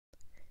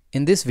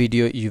In this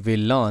video, you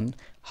will learn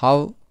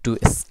how to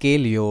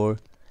scale your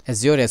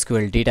Azure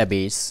SQL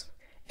database.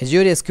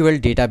 Azure SQL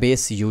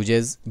database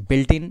uses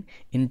built-in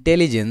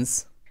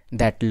intelligence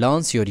that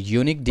learns your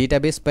unique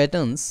database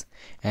patterns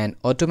and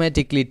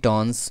automatically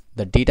turns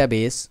the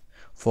database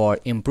for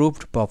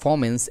improved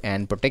performance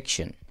and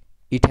protection.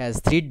 It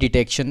has 3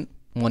 detection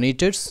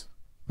monitors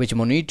which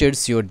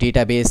monitors your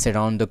database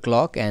around the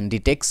clock and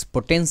detects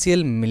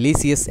potential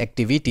malicious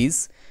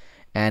activities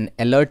and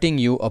alerting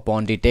you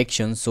upon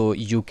detection so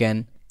you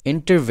can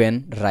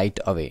intervene right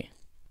away.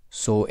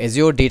 So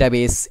Azure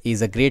database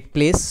is a great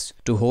place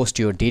to host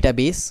your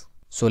database.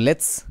 So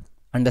let's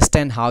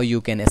understand how you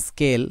can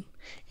scale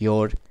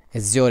your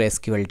Azure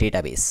SQL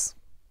database.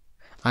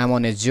 I am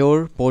on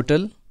Azure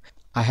portal.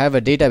 I have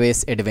a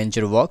database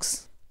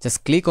AdventureWorks.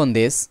 Just click on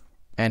this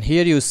and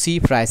here you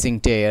see pricing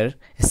tier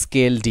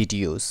scale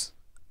DTUs.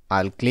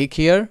 I'll click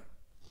here.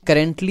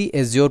 Currently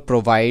Azure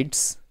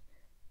provides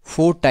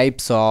 4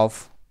 types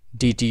of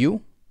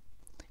DTU.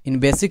 In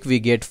basic we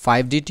get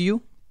 5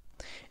 DTU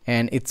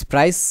and its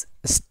price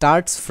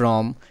starts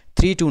from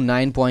 3 to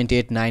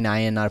 9.89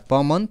 INR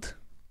per month.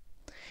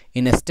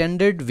 In a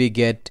standard we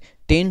get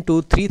 10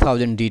 to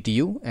 3000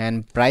 DTU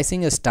and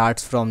pricing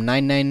starts from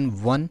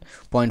 991.50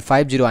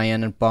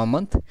 INR per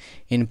month.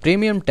 In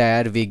premium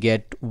tier we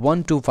get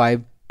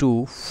 125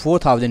 to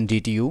 4000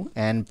 DTU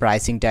and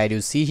pricing tier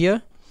you see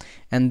here,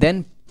 and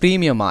then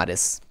premium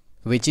RS,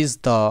 which is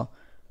the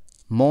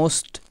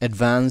most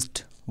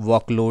advanced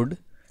workload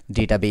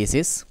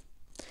databases,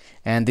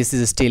 and this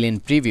is still in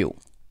preview.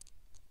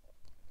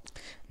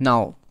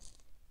 Now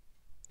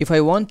if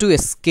I want to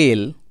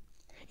scale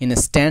in a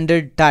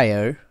standard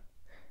tier,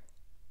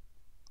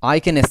 I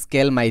can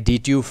scale my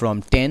DTU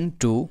from 10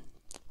 to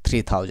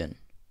 3000,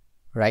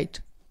 right?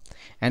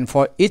 And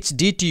for each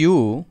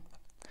DTU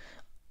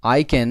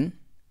I can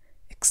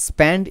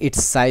expand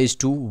its size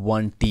to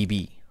 1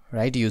 TB,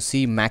 right? You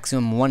see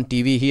maximum 1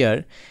 TB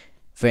here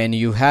when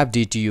you have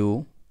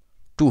DTU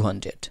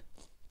 200.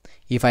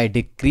 If I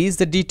decrease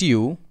the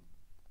DTU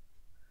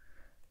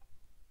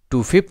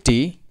to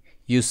 50,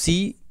 you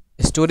see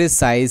storage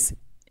size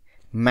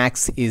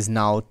max is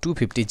now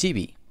 250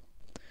 GB.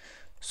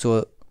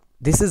 So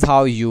this is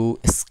how you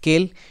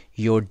scale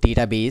your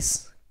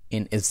database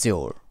in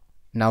Azure.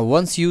 Now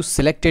once you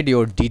selected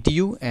your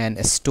DTU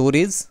and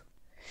storage,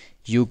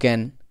 you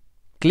can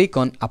click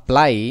on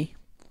apply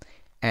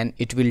and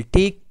it will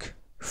take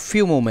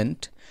few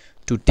moments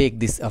to take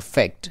this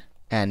effect,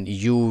 and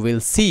you will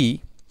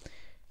see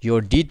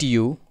your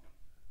DTU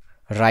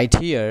right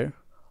here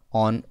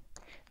on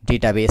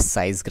database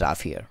size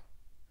graph here.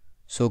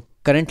 So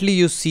currently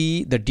you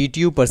see the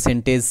DTU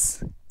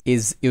percentage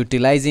is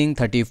utilizing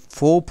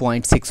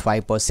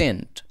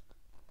 34.65%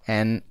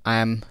 and I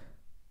am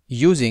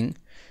using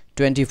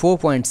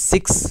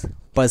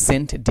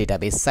 24.6%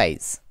 database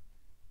size,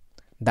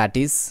 that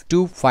is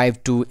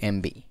 252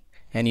 MB.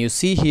 And you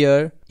see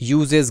here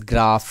uses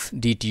graph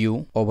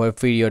DTU over a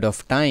period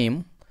of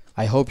time.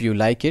 I hope you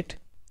like it.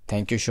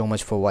 Thank you so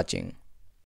much for watching.